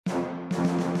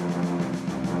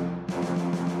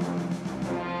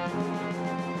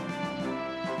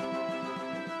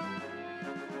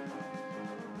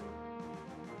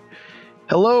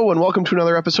Hello and welcome to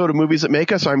another episode of Movies That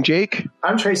Make Us. I'm Jake.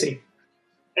 I'm Tracy.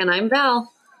 And I'm Val.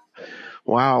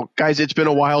 Wow, guys, it's been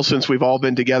a while since we've all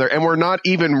been together, and we're not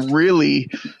even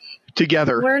really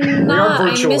together. We're not.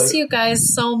 I miss you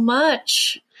guys so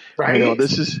much. Right? I know,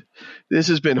 this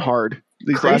has been hard.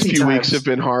 These crazy last few times. Weeks have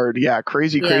been hard. Yeah,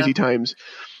 crazy times.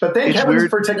 But thank heavens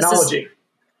for technology.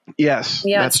 Yes,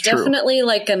 yeah, that's it's definitely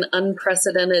like an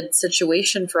unprecedented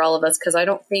situation for all of us, because I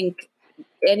don't think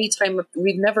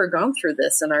we've never gone through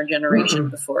this in our generation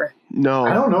before. No.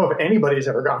 I don't know if anybody's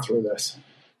ever gone through this.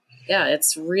 Yeah,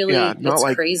 it's really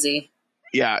crazy.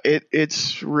 Yeah,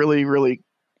 it's really, really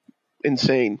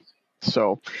insane.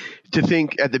 So to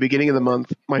think at the beginning of the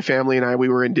month, my family and we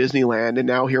were in Disneyland, and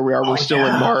now here we are, we're still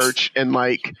in March, and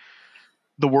like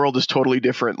the world is totally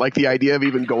different. Like the idea of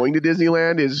even going to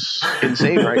Disneyland is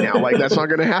insane right now. Like that's not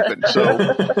going to happen.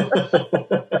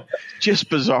 So just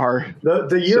bizarre.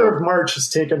 The year of March has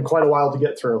taken quite a while to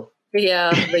get through.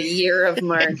 Yeah, the year of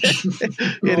March.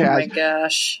 My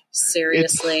gosh.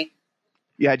 Seriously.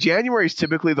 January is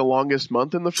typically the longest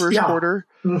month in the first quarter.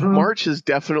 Mm-hmm. March has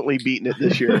definitely beaten it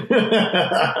this year.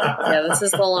 Yeah, this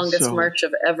is the longest March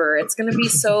of ever. It's going to be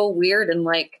so weird in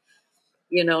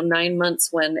 9 months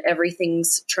when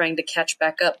everything's trying to catch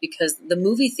back up because the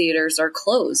movie theaters are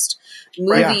closed.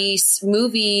 Movies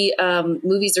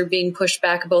are being pushed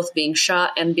back, both being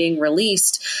shot and being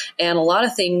released. And a lot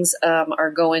of things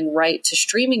are going right to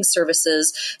streaming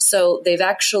services. So they've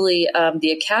actually,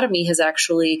 the Academy has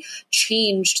actually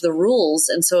changed the rules.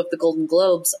 And so if the Golden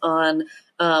Globes on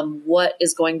what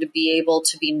is going to be able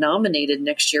to be nominated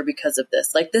next year because of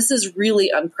this. Like, this is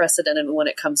really unprecedented when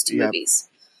it comes to movies.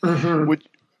 Mm-hmm.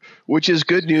 Which is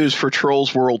good news for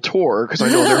Trolls World Tour, because I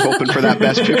know they're hoping for that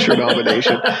Best Picture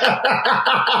nomination.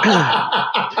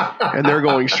 And they're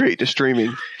going straight to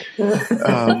streaming.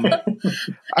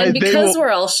 And because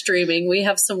we're all streaming, we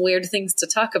have some weird things to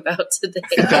talk about today.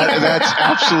 That's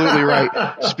absolutely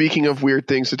right. Speaking of weird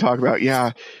things to talk about,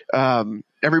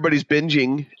 everybody's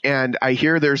binging, and I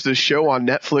hear there's this show on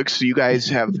Netflix you guys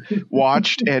have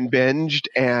watched and binged,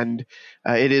 and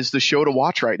it is the show to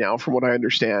watch right now, from what I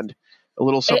understand. A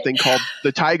little something called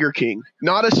The Tiger King.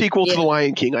 Not a sequel to The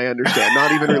Lion King, I understand.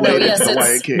 Not even related to The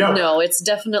Lion King. No, it's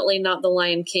definitely not The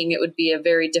Lion King. It would be a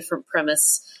very different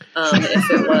premise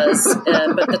if it was.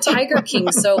 But The Tiger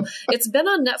King. So it's been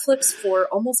on Netflix for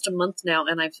almost a month now,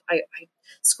 and I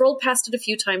scrolled past it a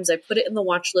few times. I put it in the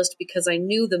watch list because I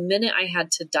knew the minute I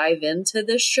had to dive into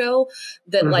this show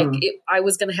that I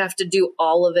was going to have to do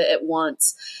all of it at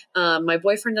once. My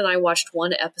boyfriend and I watched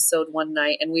one episode one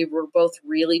night, and we were both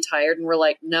really tired, and we're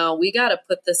like, no, we got to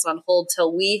put this on hold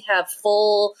till we have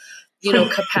full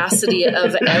capacity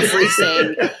of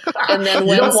everything. And then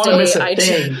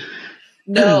Wednesday,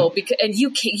 no, because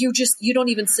you don't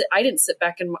even sit. I didn't sit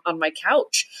back on my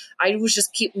couch. I was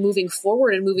just keep moving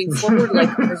forward.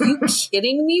 Like, are you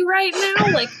kidding me right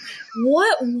now? Like,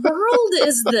 what world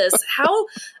is this? How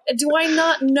do I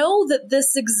not know that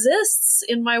this exists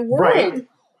in my world?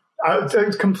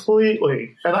 Right,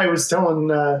 completely. And I was telling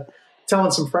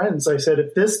some friends, I said,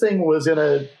 if this thing was in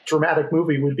a dramatic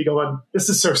movie, we'd be going, this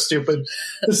is so stupid.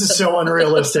 This is so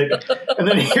unrealistic. And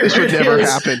then this would never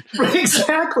happen.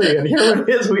 Exactly. And here it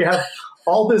is. We have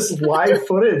all this live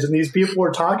footage, and these people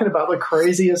are talking about the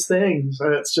craziest things.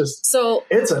 And it's just,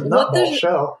 it's a nutball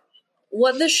show.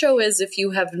 What the show is, if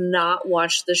you have not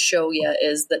watched the show yet,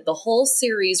 is that the whole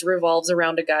series revolves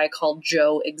around a guy called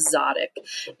Joe Exotic.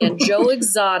 And Joe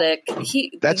Exotic,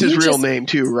 that's his real name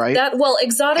too, right?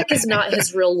 Exotic is not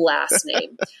his real last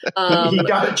name. He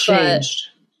got it changed.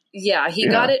 He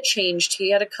got it changed.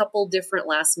 He had a couple different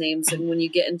last names, and when you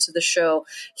get into the show,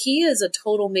 he is a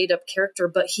total made-up character,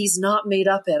 but he's not made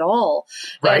up at all.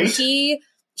 Right? And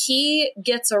he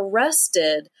gets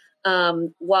arrested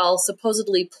while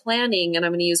supposedly planning, and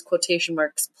I'm going to use quotation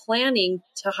marks, planning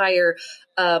to hire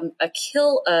an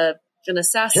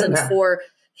assassin for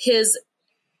his,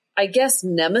 I guess,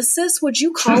 nemesis. Would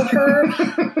you call her?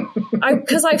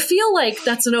 Because I feel like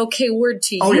that's an okay word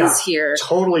to use here.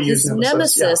 Totally use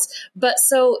nemesis. Yeah. But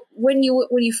so when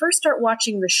you first start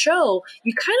watching the show,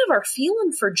 you kind of are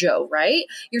feeling for Joe, right?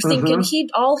 You're thinking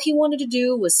all he wanted to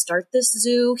do was start this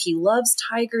zoo. He loves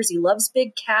tigers. He loves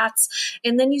big cats.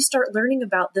 And then you start learning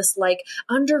about this like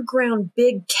underground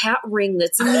big cat ring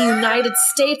that's in the United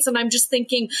States. And I'm just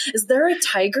thinking, is there a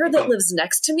tiger that lives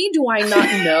next to me? Do I not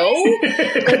know?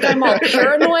 Like, I'm all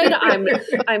paranoid.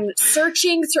 I'm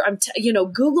searching through. I'm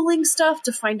Googling stuff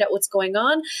to find out what's going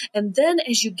on. And then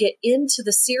as you get into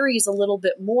the series a little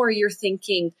bit more, you're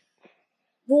thinking,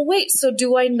 well, wait, so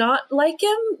do I not like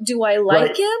him? Do I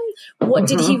like him? What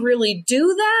did he really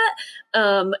do that?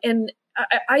 And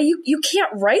you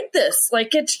can't write this.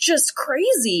 Like, it's just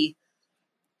crazy.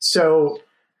 So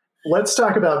let's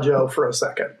talk about Joe for a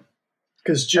second.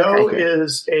 Because Joe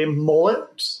is a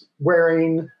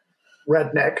mullet-wearing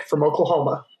redneck from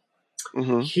Oklahoma.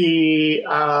 Mm-hmm. He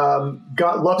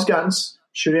loves guns,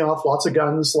 shooting off lots of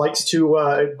guns, likes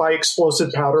to buy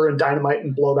explosive powder and dynamite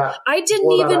and blow that. I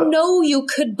didn't even know you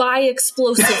could buy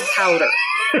explosive powder.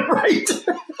 Right.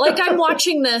 Like, I'm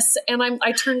watching this, and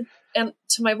I turn to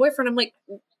my boyfriend. I'm like,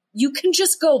 you can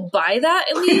just go buy that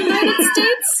in the United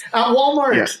States at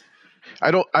Walmart. Yeah. I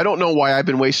don't know why I've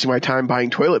been wasting my time buying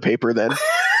toilet paper then.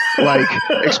 Like,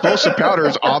 explosive powder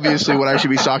is obviously what I should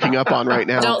be stocking up on right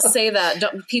now. Don't say that.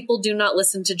 People do not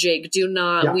listen to Jake. Do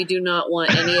not. Yeah. We do not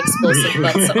want any explosive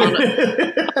butts on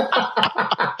it.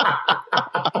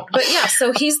 But yeah,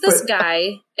 so he's this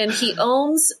guy, and he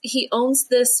owns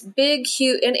this big,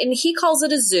 huge, and he calls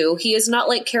it a zoo. He is not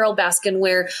like Carol Baskin,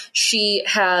 where she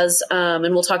has,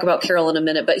 and we'll talk about Carol in a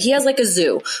minute, but he has like a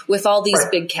zoo with all these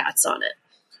big cats on it.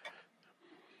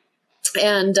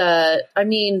 And I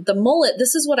mean, the mullet,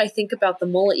 this is what I think about the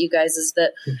mullet, you guys, is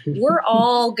that we're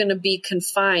all going to be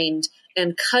confined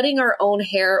and cutting our own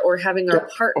hair or having our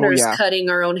partners cutting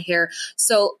our own hair.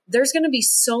 So there's going to be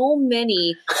so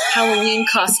many Halloween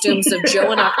costumes of Joe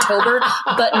in October,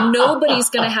 but nobody's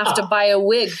going to have to buy a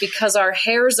wig because our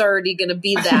hair's already going to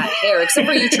be that hair. Except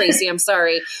for you, Tracy. I'm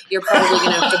sorry. You're probably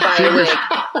going to have to buy a wig.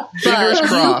 Fingers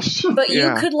crossed. But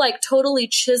you could like totally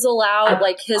chisel out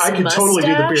like his mustache. I could totally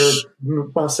do the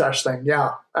beard mustache thing.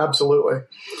 Yeah, absolutely.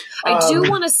 I do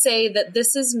want to say that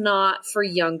this is not for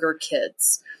younger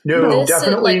kids. No,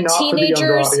 definitely not for the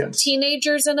younger audience.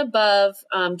 Teenagers and above,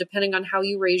 depending on how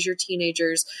you raise your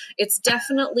teenagers. It's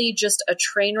definitely just a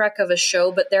train wreck of a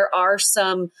show, but there are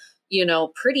some,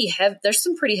 there's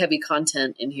some pretty heavy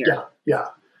content in here. Yeah.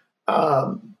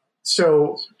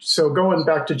 So going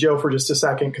back to Joe for just a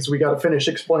second, because we got to finish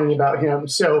explaining about him.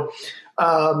 So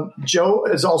Joe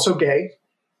is also gay.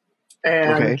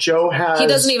 And Joe has... He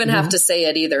doesn't even have to say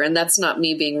it either, and that's not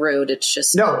me being rude. It's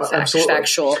just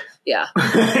factual. Yeah.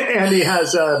 And he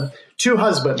has 2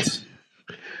 husbands.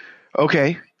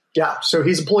 Okay. Yeah, so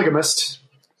he's a polygamist.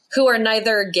 Who are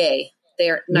neither gay.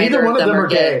 Neither one of them are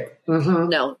gay. Mm-hmm.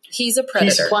 No, he's a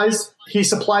predator. He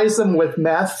supplies them with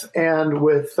meth and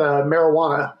with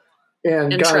marijuana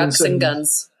and guns. Trucks and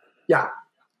guns. Yeah.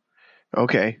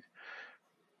 Okay.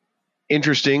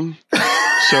 Interesting.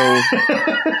 So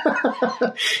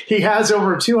he has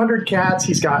over 200 cats.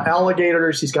 He's got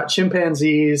alligators. He's got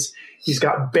chimpanzees. He's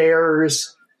got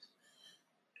bears.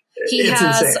 He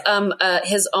has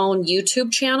his own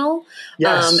YouTube channel.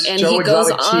 Yes, and Joe he goes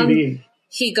Exotic on. TV.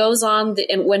 He goes on,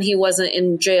 and when he wasn't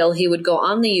in jail, he would go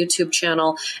on the YouTube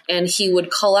channel and he would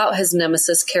call out his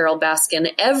nemesis, Carol Baskin,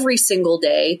 every single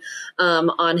day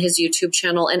on his YouTube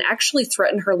channel and actually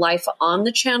threaten her life on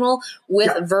the channel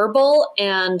with verbal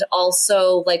and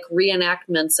also like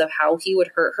reenactments of how he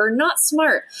would hurt her. Not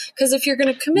smart, because if you're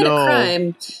going to commit a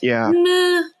crime,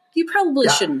 you probably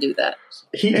shouldn't do that.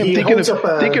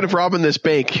 Thinking of robbing this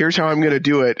bank. Here's how I'm going to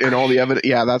do it, and all the evidence.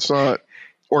 Yeah, that's not.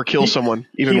 Or kill someone,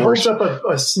 even worse. He holds up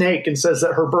a snake and says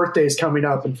that her birthday's coming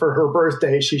up, and for her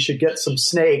birthday, she should get some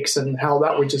snakes, and how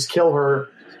that would just kill her.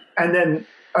 And then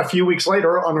a few weeks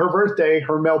later, on her birthday,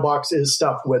 her mailbox is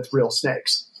stuffed with real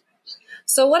snakes.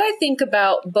 So what I think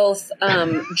about both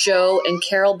Joe and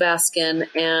Carol Baskin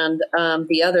and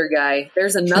the other guy,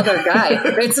 there's another guy.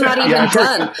 It's not even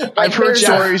done. I've heard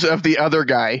stories of the other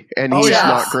guy, and he's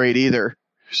not great either.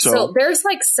 So there's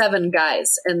like 7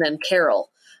 guys, and then Carol.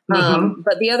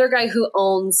 But the other guy who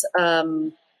owns,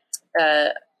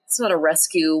 it's not a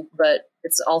rescue, but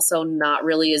it's also not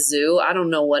really a zoo. I don't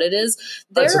know what it is.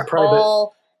 They're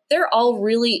all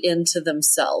really into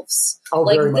themselves. Oh,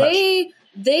 like very much.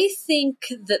 They think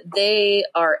that they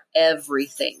are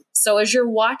everything. So as you're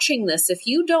watching this, if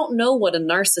you don't know what a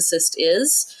narcissist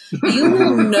is, you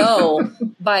will know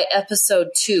by episode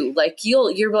 2. Like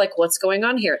you're like, what's going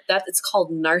on here? It's called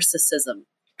narcissism.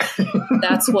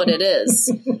 That's what it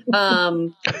is.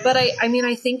 But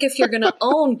I think if you're going to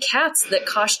own cats that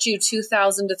cost you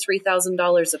 $2,000 to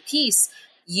 $3,000 a piece,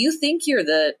 you think you're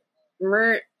the,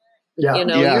 you're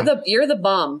the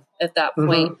bum at that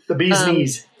point. The bee's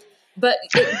knees. But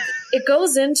it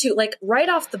goes into like right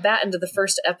off the bat into the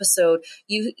first episode,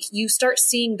 you start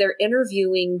seeing they're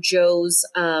interviewing Joe's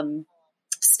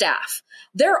staff.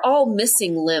 They're all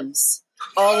missing limbs,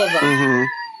 all of them.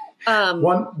 Mm-hmm.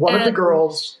 One of the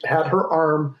girls had her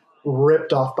arm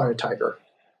ripped off by a tiger.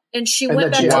 And she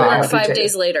went back to work 5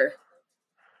 days later.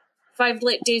 5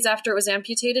 days after it was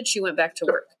amputated, she went back to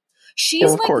work.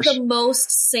 She's the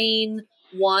most sane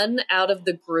one out of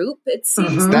the group, it seems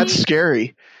Mhm. like. That's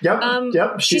scary.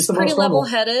 Yep. She's the pretty most normal.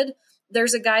 level-headed.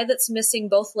 There's a guy that's missing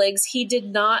both legs. He did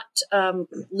not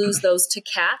lose those to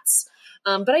cats.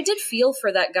 But I did feel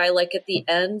for that guy, like at the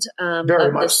end Very of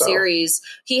the much so. series,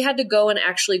 he had to go and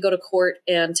actually go to court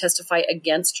and testify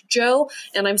against Joe.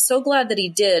 And I'm so glad that he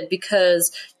did,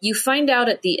 because you find out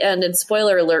at the end, and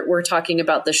spoiler alert, we're talking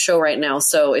about the show right now.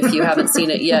 So if you haven't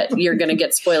seen it yet, you're going to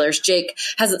get spoilers. Jake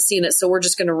hasn't seen it, so we're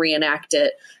just going to reenact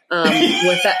it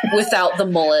without the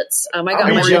mullets. I got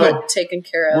mean, my Joe, Joe taken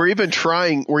care of. We're even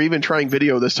trying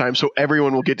video this time, so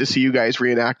everyone will get to see you guys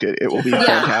reenact it. It will be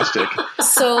fantastic.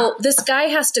 So this guy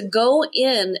has to go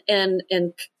in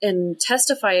and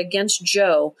testify against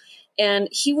Joe. And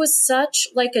he was such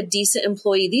like a decent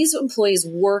employee. These employees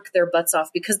work their butts off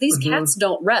because these cats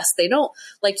don't rest. They don't,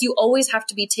 like, you always have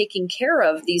to be taking care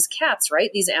of these cats, right?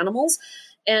 These animals.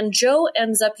 And Joe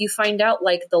ends up, you find out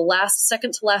like the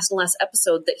second to last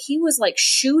episode, that he was like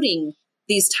shooting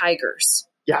these tigers.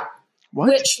 Yeah. What?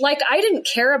 Which, like, I didn't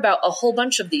care about a whole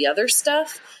bunch of the other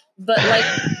stuff, but like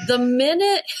the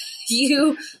minute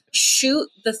you shoot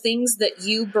the things that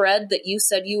you bred, that you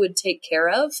said you would take care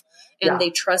of, and they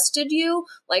trusted you,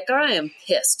 like, I am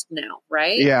pissed now,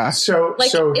 right? Yeah. So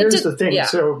here's the thing.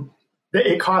 So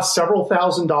it costs several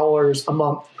 $1,000s a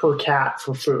month per cat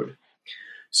for food.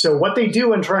 So what they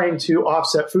do in trying to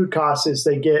offset food costs is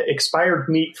they get expired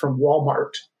meat from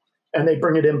Walmart and they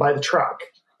bring it in by the truck.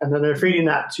 And then they're feeding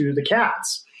that to the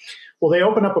cats. Well, they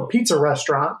open up a pizza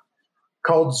restaurant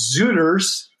called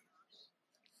Zooters.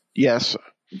 Yes.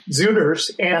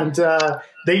 Zooters. And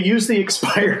they use the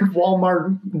expired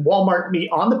Walmart meat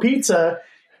on the pizza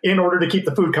in order to keep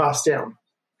the food costs down.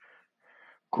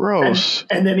 Gross.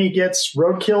 And then he gets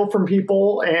roadkill from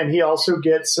people, and he also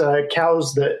gets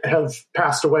cows that have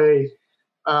passed away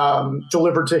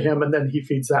delivered to him, and then he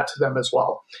feeds that to them as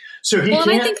well. So and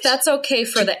I think that's okay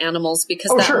for the animals,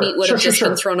 because meat would have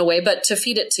been thrown away. But to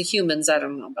feed it to humans, I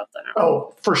don't know about that.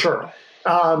 Oh, for sure.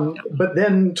 But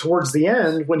then towards the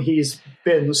end, when he's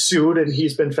been sued and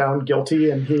he's been found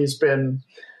guilty and he's been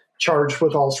charged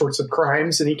with all sorts of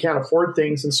crimes and he can't afford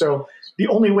things, and so the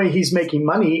only way he's making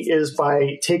money is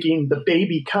by taking the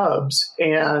baby cubs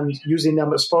and using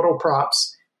them as photo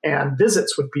props and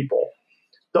visits with people.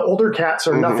 The older cats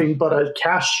are nothing but a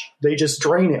cash. They just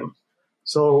drain him.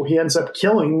 So he ends up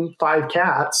killing 5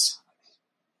 cats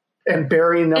and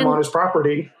burying them on his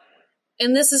property.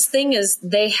 And this thing is,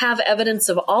 they have evidence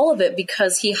of all of it,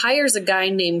 because he hires a guy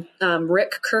named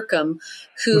Rick Kirkham,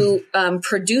 who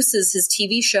produces his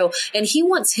TV show, and he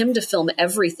wants him to film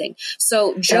everything.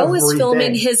 So Joe is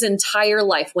filming his entire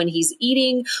life, when he's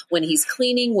eating, when he's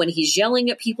cleaning, when he's yelling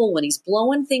at people, when he's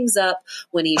blowing things up,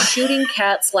 when he's shooting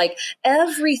cats, like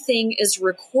everything is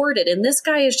recorded. And this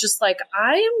guy is just like,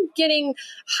 I am getting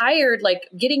hired, like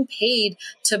getting paid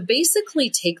to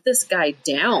basically take this guy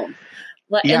down.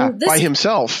 By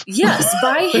himself. Yes,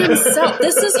 by himself.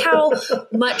 This is how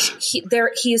much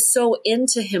he is so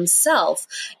into himself.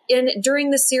 And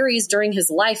during the series, during his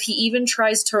life, he even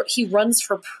he runs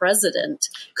for president.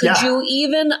 Could you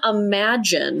even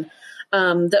imagine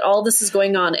that all this is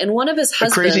going on? And one of his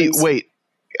husbands...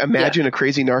 Imagine a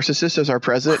crazy narcissist as our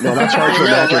president? No, that's hard to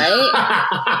imagine. Right?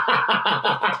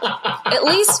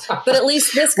 At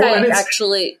least this guy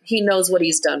actually, he knows what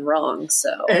he's done wrong. So,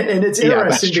 and it's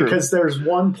interesting because there's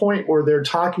one point where they're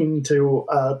talking to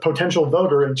a potential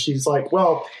voter, and she's like,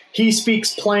 "Well, he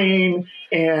speaks plain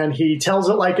and he tells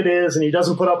it like it is, and he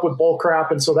doesn't put up with bull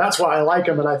crap, and so that's why I like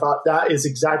him." And I thought that is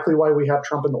exactly why we have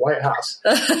Trump in the White House.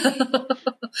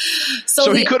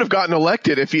 So he could have gotten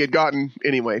elected if he had gotten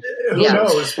anyway. Who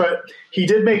knows? But he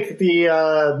did make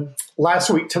the Last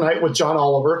Week Tonight with John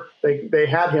Oliver. They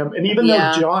had him. And even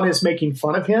though John is making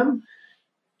fun of him,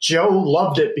 Joe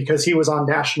loved it because he was on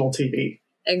national TV.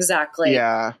 Exactly.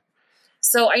 Yeah.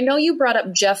 So I know you brought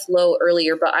up Jeff Lowe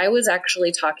earlier, but I was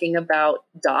actually talking about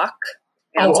Doc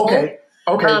Antle. Oh, okay.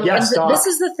 Okay, yes, Doc. This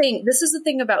is the thing. This is the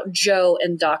thing about Joe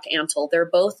and Doc Antle. They're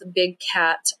both big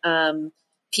cat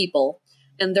people.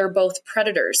 And they're both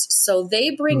predators. So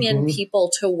they bring in people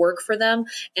to work for them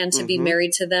and to be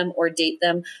married to them or date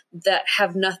them that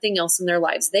have nothing else in their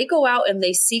lives. They go out and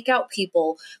they seek out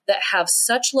people that have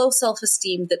such low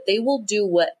self-esteem that they will do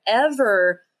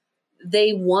whatever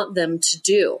they want them to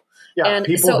do. Yeah, and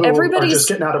people so who everybody's are just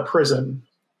getting out of prison.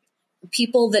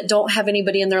 people that don't have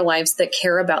anybody in their lives that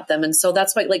care about them. And so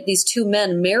that's why, like, these two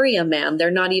men marry a man, they're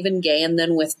not even gay. And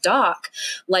then with Doc,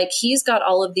 like, he's got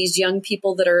all of these young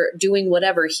people that are doing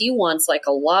whatever he wants, like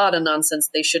a lot of nonsense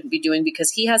they shouldn't be doing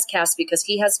because he has caste, because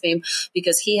he has fame,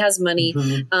 because he has money.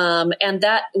 And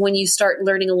that, when you start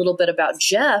learning a little bit about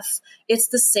Jeff, it's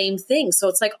the same thing. So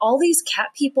it's like all these cat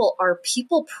people are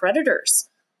people predators.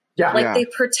 Yeah. Like they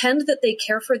pretend that they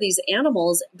care for these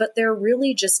animals, but they're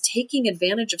really just taking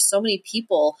advantage of so many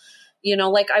people. You know,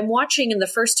 like I'm watching in the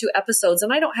first 2 episodes,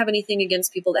 and I don't have anything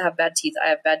against people that have bad teeth. I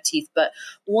have bad teeth, but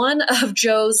one of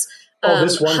Joe's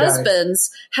husbands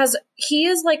he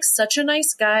is like such a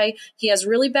nice guy. He has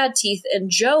really bad teeth. And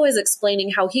Joe is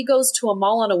explaining how he goes to a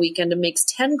mall on a weekend and makes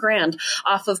 10 grand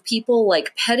off of people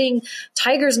like petting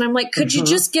tigers. And I'm like, could you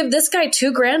just give this guy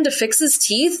 $2 grand to fix his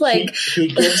teeth? Like he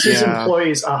gives his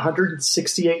employees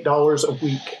 $168 a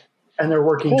week, and they're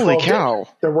working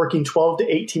they're working 12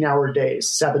 to 18 hour days,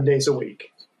 7 days a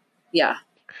week. Yeah.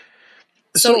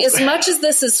 So as much as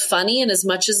this is funny and as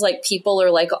much as like people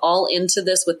are like all into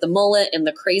this with the mullet and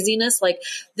the craziness, like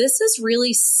this is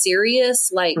really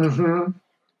serious. Like,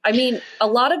 I mean, a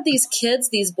lot of these kids,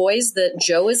 these boys that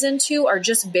Joe is into are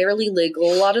just barely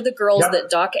legal. A lot of the girls that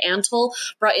Doc Antle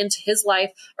brought into his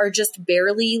life are just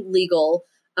barely legal,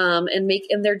 and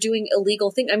they're doing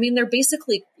illegal things. I mean, they're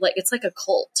basically like, it's like a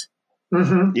cult.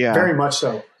 Yeah, very much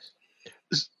so.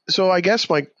 So I guess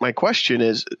my question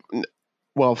is,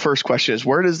 well, first question is,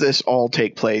 where does this all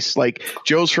take place? Like,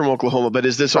 Joe's from Oklahoma, but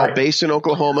is this all based in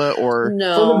Oklahoma or?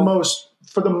 No.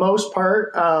 For the most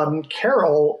part,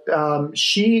 Carol,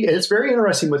 it's very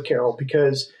interesting with Carol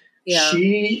because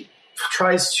she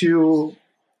tries to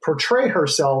portray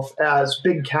herself as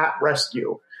Big Cat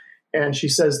Rescue. And she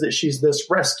says that she's this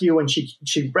rescue, and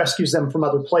she rescues them from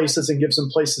other places and gives them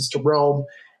places to roam.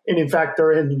 And in fact,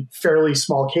 they're in fairly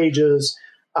small cages.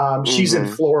 She's in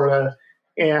Florida.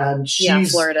 And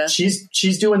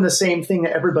she's doing the same thing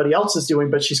that everybody else is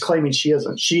doing, but she's claiming she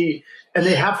isn't. And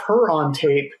they have her on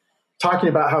tape talking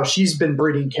about how she's been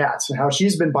breeding cats and how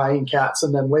she's been buying cats,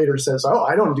 and then later says, "Oh,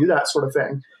 I don't do that sort of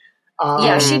thing."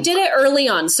 She did it early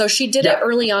on. So she did it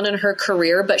early on in her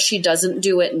career, but she doesn't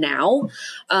do it now.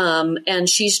 And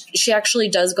she actually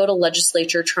does go to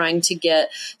legislature trying to get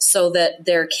so that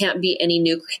there can't be any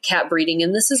new cat breeding.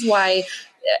 And this is why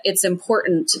it's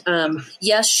important.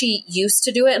 Yes, she used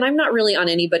to do it, and I'm not really on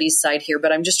anybody's side here,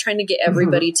 but I'm just trying to get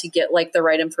everybody to get like the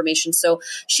right information. So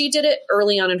she did it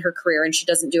early on in her career, and she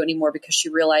doesn't do it anymore because she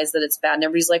realized that it's bad. And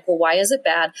everybody's like, well, why is it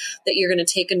bad that you're going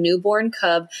to take a newborn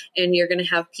cub and you're going to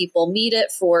have people meet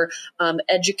it for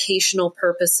educational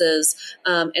purposes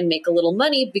and make a little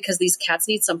money because these cats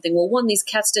need something? Well, one, these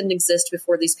cats didn't exist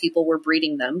before these people were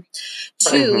breeding them.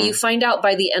 Two, you find out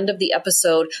by the end of the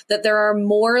episode that there are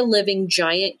more living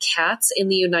giant cats in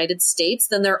the United States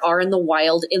than there are in the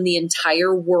wild in the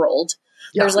entire world.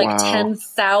 There's like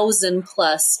 10,000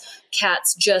 plus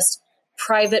cats, just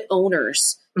private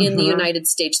owners in the United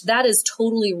States. That is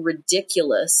totally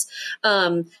ridiculous.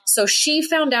 So she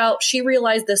found out, she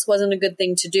realized this wasn't a good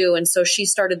thing to do. And so she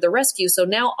started the rescue. So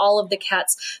now all of the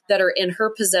cats that are in her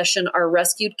possession are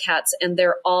rescued cats, and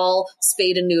they're all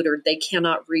spayed and neutered. They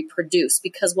cannot reproduce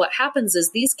because what happens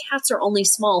is these cats are only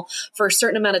small for a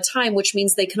certain amount of time, which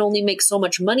means they can only make so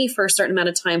much money for a certain amount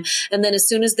of time. And then as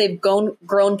soon as they've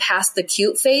grown past the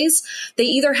cute phase, they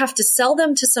either have to sell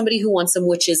them to somebody who wants them,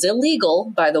 which is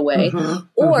illegal, by the way,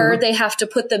 or they have to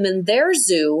put them in their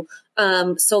zoo,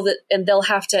 and they'll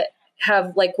have to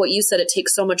have, like what you said, it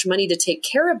takes so much money to take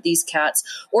care of these cats,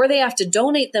 or they have to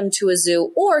donate them to a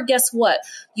zoo, or guess what?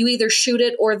 You either shoot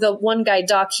it, or the one guy,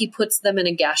 Doc, he puts them in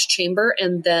a gas chamber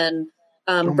and then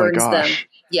burns them.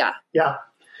 Yeah. Yeah.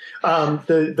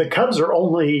 The cubs are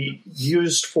only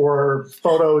used for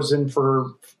photos and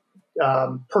for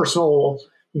personal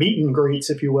meet and greets,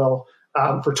 if you will,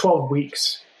 for 12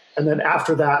 weeks. And then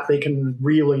after that, they can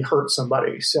really hurt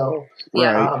somebody. So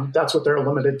that's what they're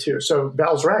limited to. So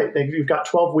Val's right. You've got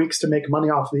 12 weeks to make money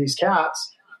off of these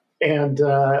cats, and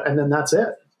then that's it.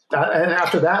 And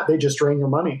after that, they just drain your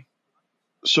money.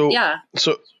 So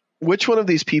which one of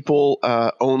these people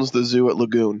owns the zoo at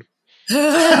Lagoon?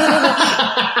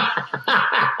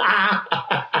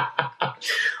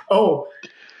 Oh,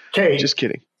 okay. Just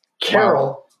kidding. Carol.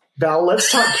 Wow. Val, let's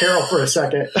talk Carol for a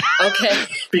second. Okay.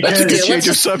 Let's change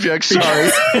of subject. Sorry.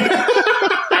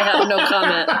 I have no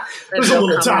comment. There's a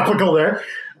little topical there.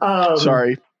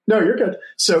 Sorry. No, you're good.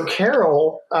 So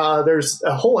Carol, there's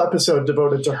a whole episode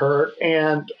devoted to her,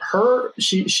 and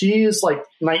she is like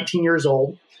 19 years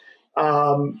old.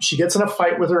 She gets in a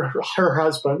fight with her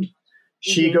husband.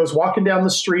 She goes walking down the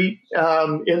street.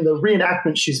 In the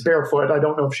reenactment, she's barefoot. I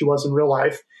don't know if she was in real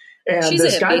life. And She's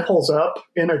this a guy hippie. pulls up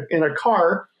in a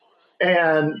car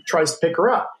and tries to pick her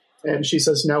up. And she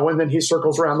says no. And then he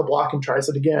circles around the block and tries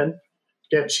it again.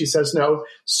 She says no,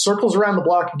 circles around the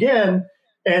block again.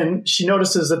 And she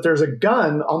notices that there's a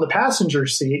gun on the passenger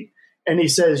seat. And he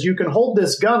says, you can hold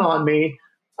this gun on me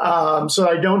so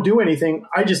I don't do anything.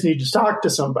 I just need to talk to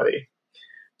somebody.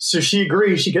 So she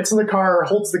agrees. She gets in the car,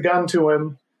 holds the gun to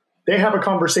him. They have a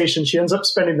conversation. She ends up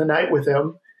spending the night with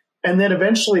him. And then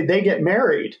eventually they get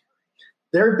married.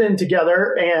 They've been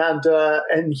together,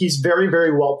 and he's very,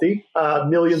 very wealthy,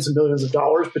 millions and millions of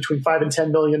dollars, between $5 and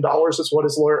 $10 million is what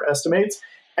his lawyer estimates.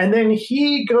 And then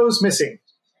he goes missing,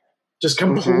 just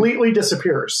completely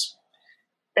disappears.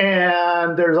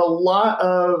 And there's a lot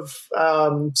of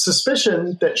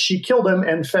suspicion that she killed him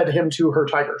and fed him to her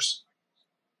tigers.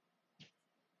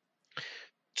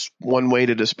 It's one way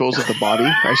to dispose of the body,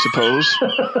 I suppose.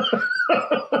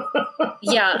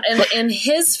 Yeah, and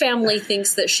his family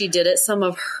thinks that she did it. Some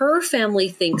of her family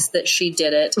thinks that she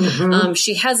did it.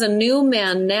 She has a new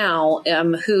man now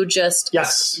who just,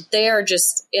 they are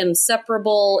just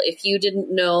inseparable. If you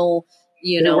didn't know,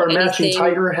 they wear matching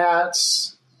tiger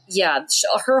hats. Yeah,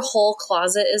 her whole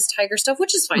closet is tiger stuff,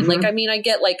 which is fine. Like, I mean, I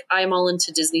get, like, I'm all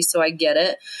into Disney, so I get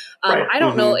it. Right. I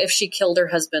don't know if she killed her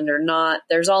husband or not.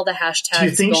 There's all the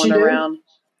hashtags going around.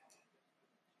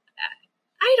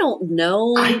 I don't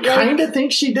know. I kind of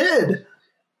think she did.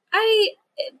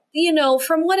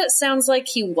 From what it sounds like,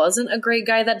 he wasn't a great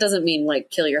guy. That doesn't mean,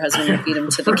 like, kill your husband and feed him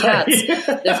to the cats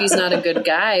if he's not a good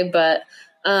guy. But,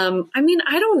 I mean,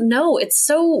 I don't know. It's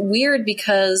so weird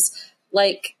because,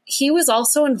 like, he was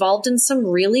also involved in some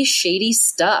really shady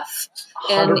stuff.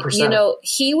 100%. And,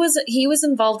 he was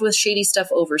involved with shady stuff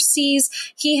overseas.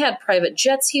 He had private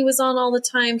jets he was on all the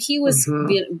time. He was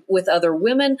with other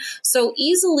women. So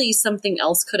easily something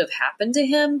else could have happened to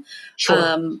him.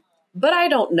 Sure. But I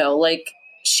don't know. Like,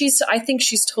 I think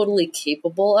she's totally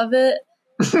capable of it.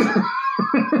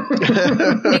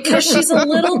 Because she's a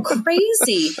little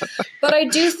crazy. But I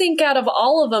do think out of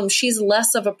all of them, she's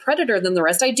less of a predator than the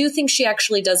rest. I do think she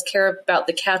actually does care about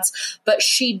the cats, but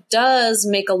she does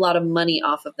make a lot of money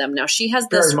off of them. Now she has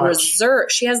this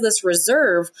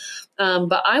reserve.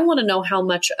 But I want to know how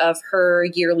much of her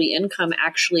yearly income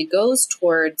actually goes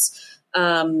towards,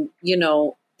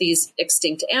 these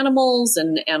extinct animals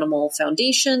and animal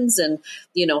foundations and,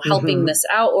 helping this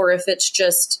out, or if it's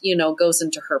just, goes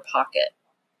into her pocket.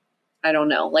 I don't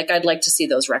know. Like, I'd like to see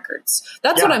those records.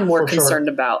 That's what I'm more concerned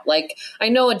about. Like, I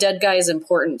know a dead guy is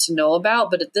important to know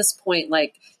about, but at this point,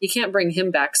 like, you can't bring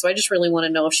him back. So I just really want to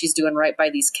know if she's doing right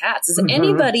by these cats. Is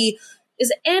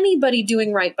anybody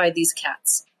doing right by these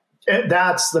cats?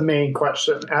 That's the main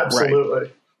question. Absolutely.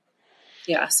 Right.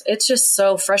 Yes, it's just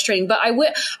so frustrating. But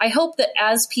I hope that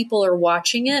as people are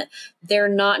watching it, they're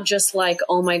not just like,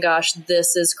 oh my gosh,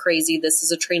 this is crazy. This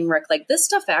is a train wreck. Like, this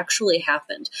stuff actually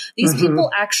happened. These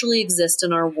people actually exist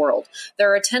in our world.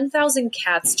 There are 10,000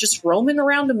 cats just roaming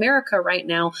around America right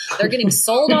now. They're getting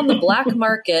sold on the black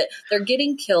market. They're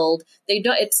getting killed.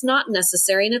 It's not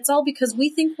necessary. And it's all because we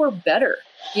think we're better.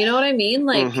 You know what I mean?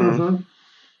 Like,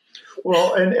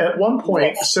 well, and at one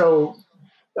point,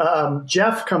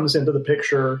 Jeff comes into the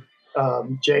picture,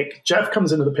 Jeff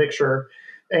comes into the picture,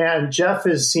 and Jeff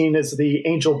is seen as the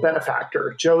angel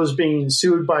benefactor. Joe's being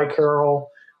sued by Carol.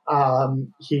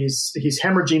 He's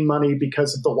hemorrhaging money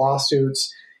because of the lawsuits.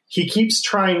 He keeps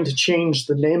trying to change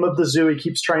the name of the zoo. He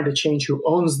keeps trying to change who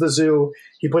owns the zoo.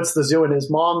 He puts the zoo in his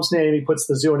mom's name. He puts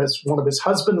the zoo in one of his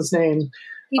husband's name.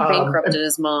 He bankrupted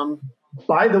his mom.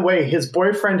 By the way, his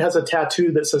boyfriend has a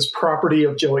tattoo that says "Property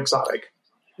of Joe Exotic."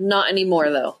 Not anymore,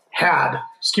 though.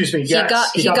 Excuse me.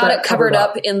 Yes, he got it covered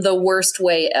up in the worst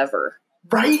way ever.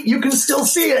 Right? You can still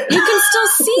see it. You can still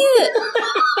see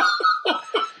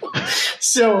it.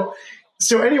 So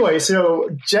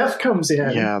Jeff comes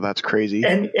in. Yeah, that's crazy.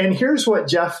 And here's what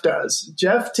Jeff does.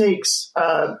 Jeff takes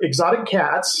exotic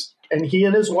cats, and he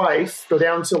and his wife go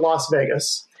down to Las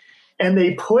Vegas, and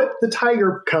they put the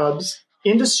tiger cubs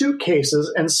into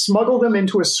suitcases and smuggle them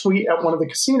into a suite at one of the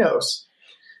casinos.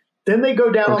 Then they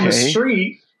go down on the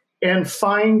street and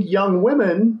find young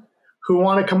women who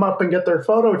want to come up and get their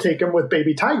photo taken with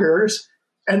baby tigers,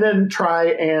 and then try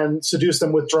and seduce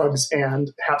them with drugs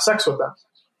and have sex with them.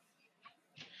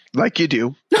 Like you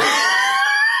do.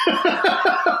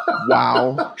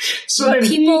 Wow. So then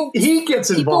he gets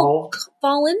involved. People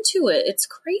fall into it. It's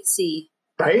crazy.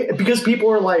 Right? Because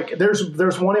people are like,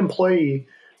 there's one employee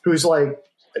who's like,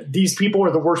 these people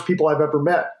are the worst people I've ever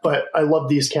met, but I love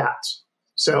these cats.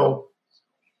 So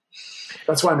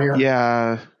that's why I'm here.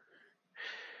 Yeah.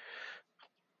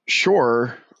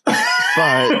 Sure.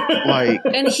 But like,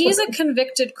 and he's a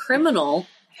convicted criminal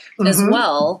as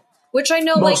well. Which I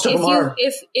know, Most like of them are.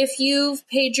 if you've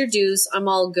paid your dues, I'm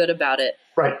all good about it.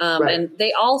 Right. Right. And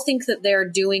they all think that they're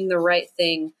doing the right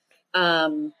thing,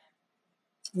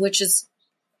 which is,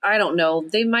 I don't know,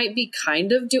 they might be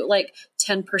kind of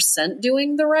 10%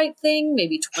 doing the right thing,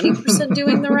 maybe 20%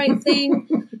 doing the right thing.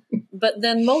 But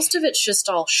then most of it's just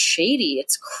all shady.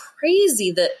 It's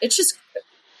crazy that it just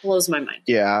blows my mind.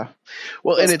 Yeah.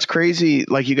 Well, and it's crazy,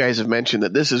 like you guys have mentioned,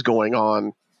 that this is going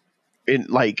on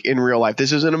in real life.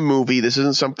 This isn't a movie. This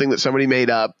isn't something that somebody made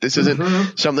up. This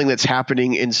isn't something that's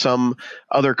happening in some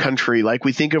other country. Like,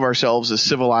 we think of ourselves as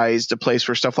civilized, a place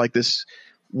where stuff like this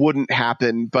wouldn't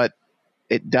happen, but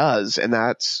it does. And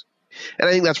I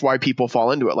think that's why people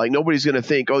fall into it. Like, nobody's going to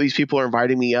think, oh, these people are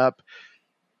inviting me up,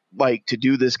 like, to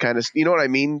do this kind of, you know what I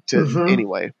mean?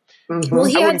 Anyway. Well,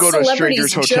 he I had wouldn't go to a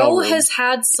stranger's celebrities. hotel Joe room. has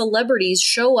had celebrities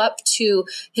show up to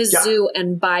his zoo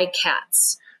and buy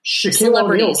cats. Shaquille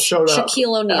O'Neal showed up.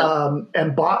 Shaquille O'Neal.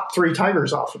 And bought 3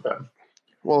 tigers off of him.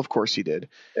 Well, of course he did.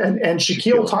 And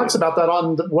Shaquille talks about that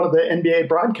on one of the NBA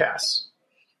broadcasts.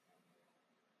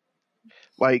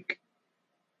 Like,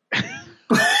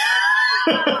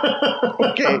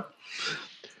 okay.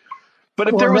 But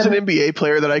if there was an NBA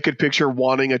player that I could picture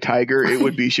wanting a tiger, it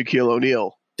would be Shaquille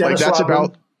O'Neal. Dennis that's Rodman.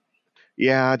 about,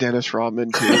 yeah, Dennis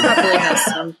Rodman too. Probably has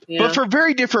some, yeah. But for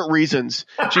very different reasons.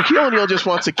 Shaquille O'Neal just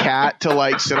wants a cat to,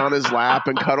 like, sit on his lap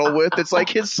and cuddle with. It's like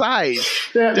his size.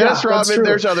 Dennis Rodman,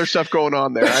 there's other stuff going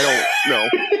on there. I don't know.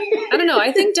 I don't know.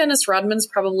 I think Dennis Rodman's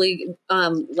probably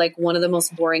like one of the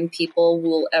most boring people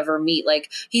we'll ever meet. Like,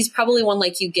 he's probably one,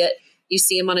 like, you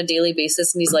see him on a daily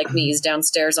basis and he's like me. He's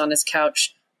downstairs on his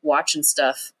couch watching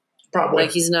stuff. Probably.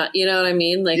 Like, he's not, you know what I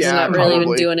mean? Like, Yeah, he's not really even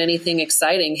probably. doing anything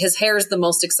exciting. His hair is the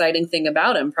most exciting thing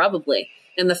about him, probably.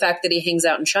 And the fact that he hangs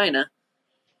out in China.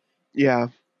 Yeah.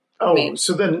 Oh,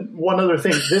 so then one other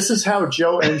thing. This is how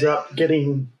Joe ends up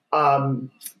getting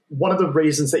one of the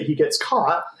reasons that he gets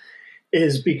caught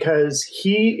is because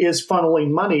he is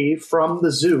funneling money from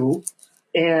the zoo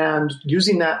and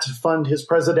using that to fund his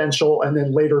presidential and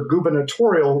then later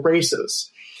gubernatorial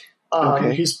races.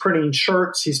 He's printing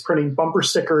shirts. He's printing bumper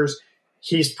stickers.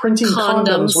 He's printing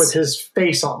condoms with his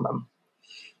face on them.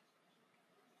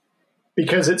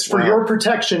 Because it's for your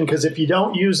protection, because if you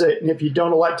don't use it and if you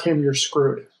don't elect him, you're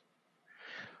screwed.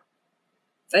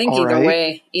 I think either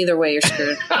way, you're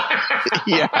screwed.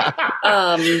 Yeah.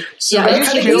 So yeah, I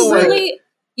it's,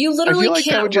 you literally like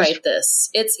that would can't just write this.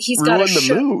 He's ruin got a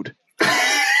the mood.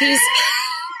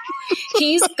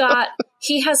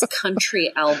 He has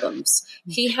country albums.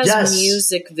 He has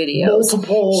music videos.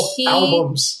 Multiple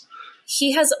albums.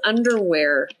 He has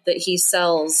underwear that he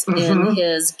sells in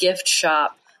his gift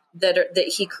shop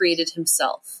that he created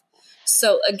himself.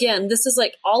 So again, this is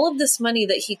like all of this money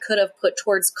that he could have put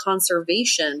towards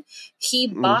conservation. He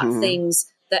bought things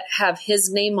that have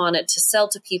his name on it to sell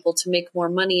to people to make more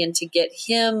money and to get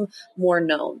him more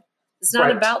known. It's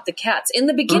not about the cats. In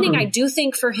the beginning, I do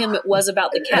think for him it was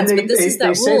about the cats, but this is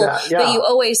that rule that you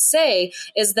always say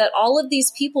is that all of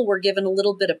these people were given a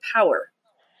little bit of power.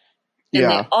 And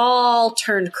they all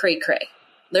turned cray-cray.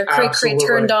 Their cray-cray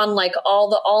turned on like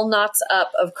all knots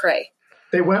up of cray.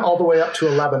 They went all the way up to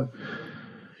 11.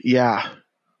 Yeah.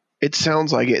 It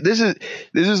sounds like it. This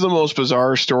is the most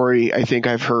bizarre story I think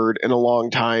I've heard in a long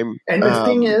time. And the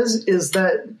thing is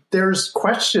that there's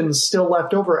questions still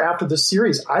left over after the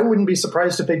series. I wouldn't be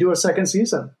surprised if they do a second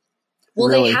season. Well,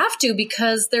 they have to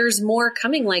because there's more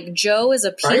coming. Like Joe is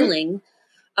appealing.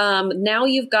 Right? Now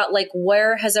you've got like,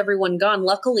 where has everyone gone?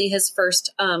 Luckily, his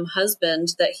first husband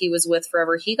that he was with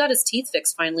forever, he got his teeth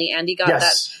fixed finally, and he got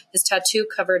his tattoo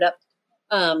covered up.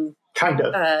 Kind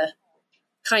of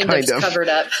covered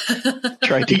up.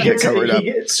 Tried to get covered up.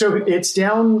 So it's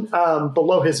down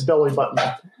below his belly button,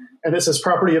 and it says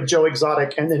 "Property of Joe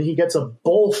Exotic," and then he gets a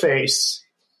bull face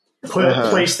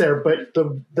placed there, but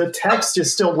the text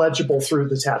is still legible through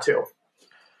the tattoo.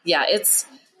 Yeah,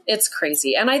 it's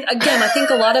crazy. And I think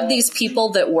a lot of these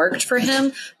people that worked for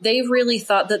him, they really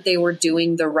thought that they were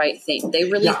doing the right thing. They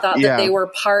really thought that they were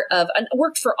part of, and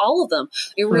worked for all of them.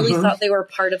 They really thought they were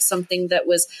part of something that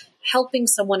was helping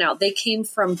someone out. They came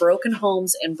from broken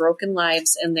homes and broken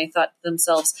lives, and they thought to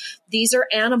themselves, these are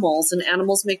animals, and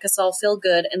animals make us all feel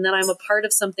good. And then I'm a part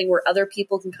of something where other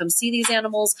people can come see these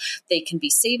animals. They can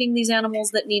be saving these animals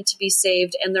that need to be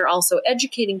saved, and they're also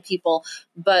educating people.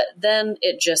 But then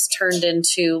it just turned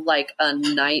into like a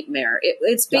nightmare.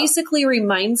 It's basically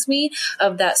reminds me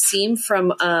of that scene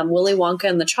from Willy Wonka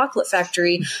and the Chocolate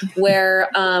Factory where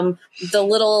the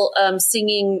little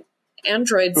singing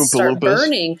androids Oompa start Loompas.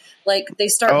 burning. Like they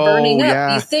start Oh, burning up.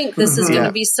 yeah. You think this is going Yeah.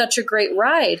 to be such a great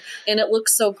ride, and it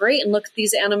looks so great. And look at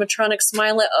these animatronics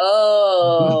smile at.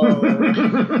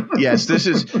 Oh, Yes, this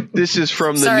is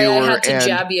from the sorry, I newer had to and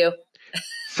jab you.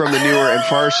 from the newer and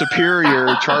far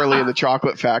superior Charlie and the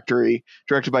Chocolate Factory,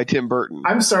 directed by Tim Burton.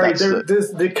 I'm sorry,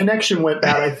 That's the connection went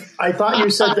bad. I thought you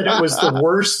said that it was the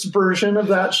worst version of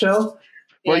that show.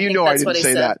 Yeah, Well, I you think know I that's what didn't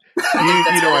he say said. that.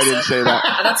 You know I didn't say that.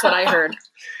 That's what I heard.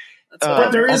 That's what I But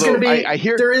heard. there is although going to be I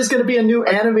hear- there is going to be a new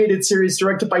animated series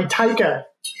directed by Taika.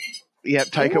 Yep,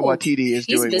 Taika Ooh, Waititi is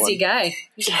He's a doing busy one. guy.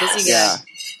 He's a busy Yeah.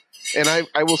 guy. And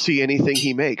I will see anything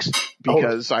he makes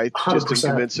because I just am 100%.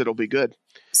 convinced it'll be good.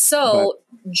 So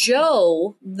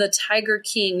Joe, the Tiger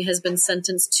King, has been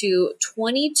sentenced to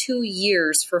 22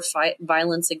 years for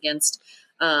violence against.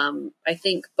 I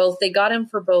think they got him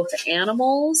for both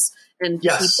animals and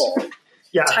Yes. people.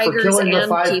 Yeah, Tigers for killing the and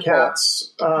 5 people.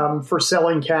 cats, for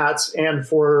selling cats, and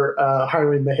for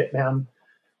hiring the hitman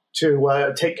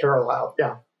to take care of Lau.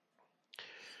 Yeah.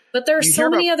 But there are You so hear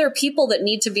many other people that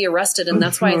need to be arrested, and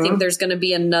that's why I think there's going to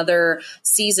be another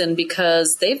season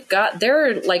because there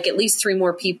are like at least 3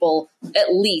 more people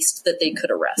at least that they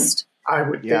could arrest. I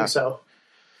would Yeah. think so.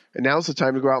 And now's the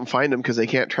time to go out and find them because they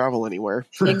can't travel anywhere.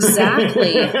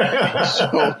 Exactly. So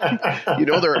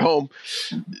they're at home.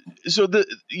 So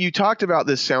you talked about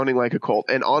this sounding like a cult,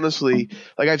 and honestly,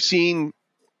 like I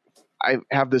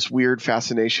have this weird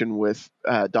fascination with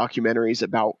documentaries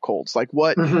about cults. Like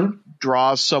what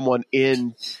draws someone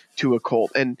into a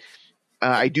cult, and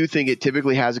I do think it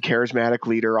typically has a charismatic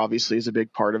leader. Obviously, is a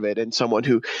big part of it, and someone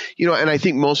who, and I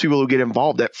think most people who get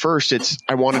involved at first, it's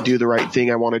I want to do the right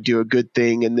thing, I want to do a good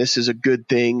thing, and this is a good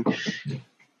thing.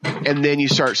 And then you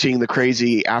start seeing the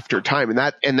crazy after time,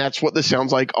 and that's what this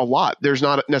sounds like a lot. There's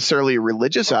not necessarily a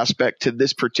religious aspect to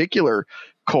this particular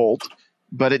cult,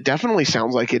 but it definitely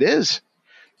sounds like it is.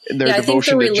 And their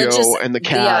devotion to Joe and the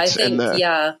cats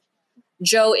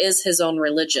Joe is his own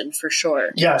religion for sure.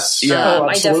 Yes. Yeah. Oh,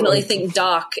 I absolutely. definitely think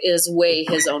Doc is way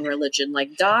his own religion.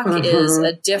 Like Doc is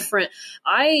a different.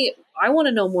 I want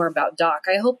to know more about Doc.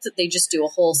 I hope that they just do a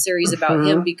whole series about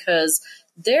him because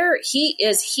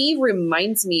he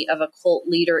reminds me of a cult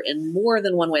leader in more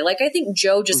than one way. Like I think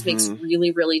Joe just makes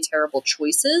really, really terrible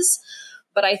choices,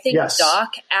 but I think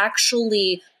Doc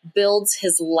actually builds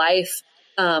his life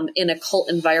in a cult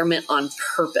environment on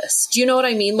purpose. Do you know what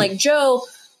I mean? Like Joe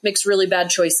makes really bad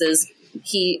choices.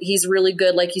 He's really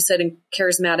good, like you said, and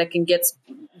charismatic and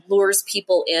lures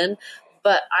people in.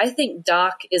 But I think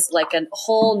Doc is like a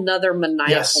whole nother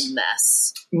maniacal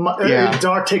mess.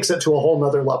 Doc takes it to a whole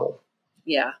nother level.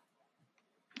 Yeah.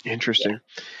 Interesting.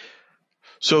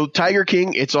 So Tiger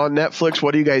King, it's on Netflix.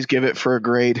 What do you guys give it for a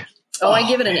grade? Oh, I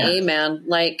give it an A, man.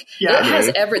 Like it has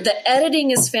the editing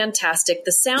is fantastic.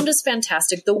 The sound is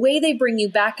fantastic. The way they bring you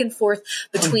back and forth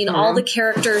between all the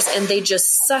characters and they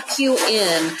just suck you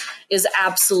in is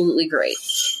absolutely great.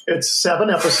 It's 7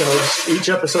 episodes. Each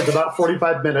episode's about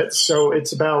 45 minutes. So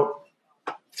it's about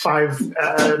 5,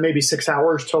 maybe 6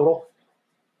 hours total.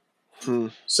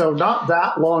 So not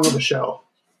that long of a show.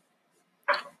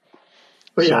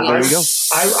 But yeah, there you go.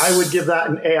 I would give that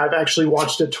an A. I've actually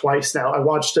watched it twice now. I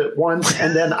watched it once,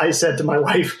 and then I said to my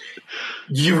wife,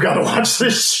 "You've got to watch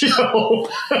this show."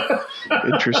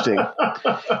 Interesting.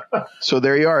 So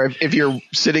there you are. If you're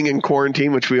sitting in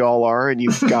quarantine, which we all are, and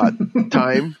you've got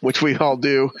time, which we all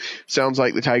do, sounds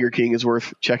like the Tiger King is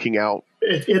worth checking out.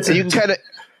 It's a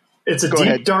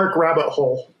deep, dark rabbit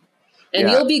hole. And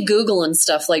you'll be Googling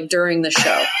stuff like during the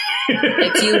show.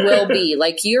 Like you will be.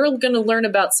 Like you're going to learn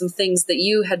about some things that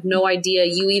you had no idea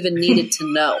you even needed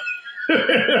to know.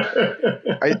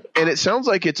 And it sounds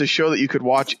like it's a show that you could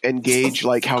watch and gauge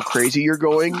like how crazy you're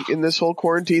going in this whole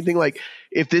quarantine thing. Like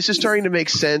if this is starting to make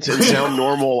sense and sound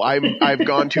normal, I've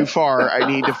gone too far. I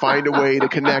need to find a way to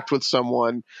connect with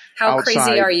someone. How outside.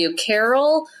 Crazy are you?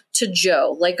 Carol to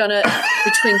Joe. Like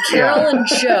between Carol and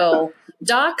Joe.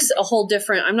 Doc's a whole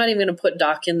different. I'm not even going to put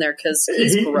Doc in there because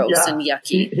he's gross and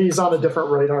yucky. He's on a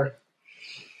different radar.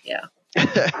 Yeah.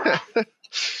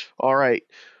 All right.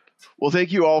 Well,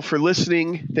 thank you all for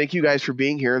listening. Thank you guys for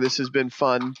being here. This has been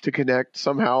fun to connect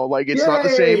somehow. Like it's not the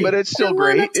same, but it's still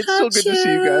great. It's still good to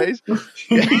see you guys.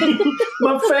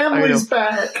 My family's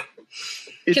back.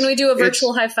 Can we do a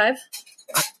virtual high five?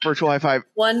 Virtual high five.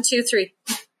 1, 2, 3.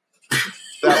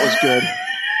 That was good.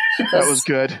 That was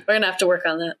good. We're going to have to work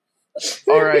on that.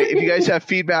 All right. If you guys have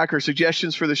feedback or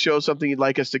suggestions for the show, something you'd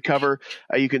like us to cover,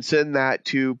 you can send that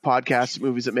to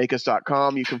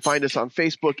podcast@moviesthatmakeus.com. You can find us on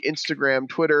Facebook, Instagram,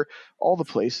 Twitter, all the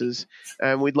places.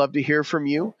 And we'd love to hear from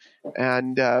you.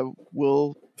 And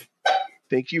we'll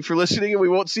Thank you for listening, and we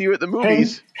won't see you at the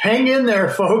movies. Hang in there,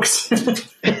 folks.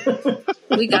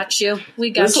 We got you. We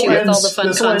got you with all the fun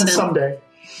this will end content. someday.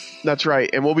 That's right,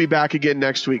 and we'll be back again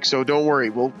next week. So don't worry,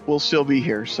 we'll still be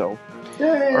here. So,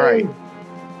 Yay. all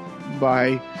right,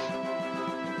 bye.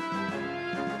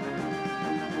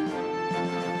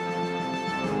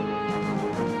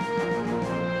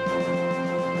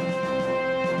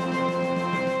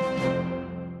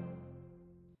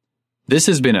 This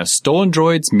has been a Stolen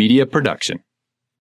Droids Media production.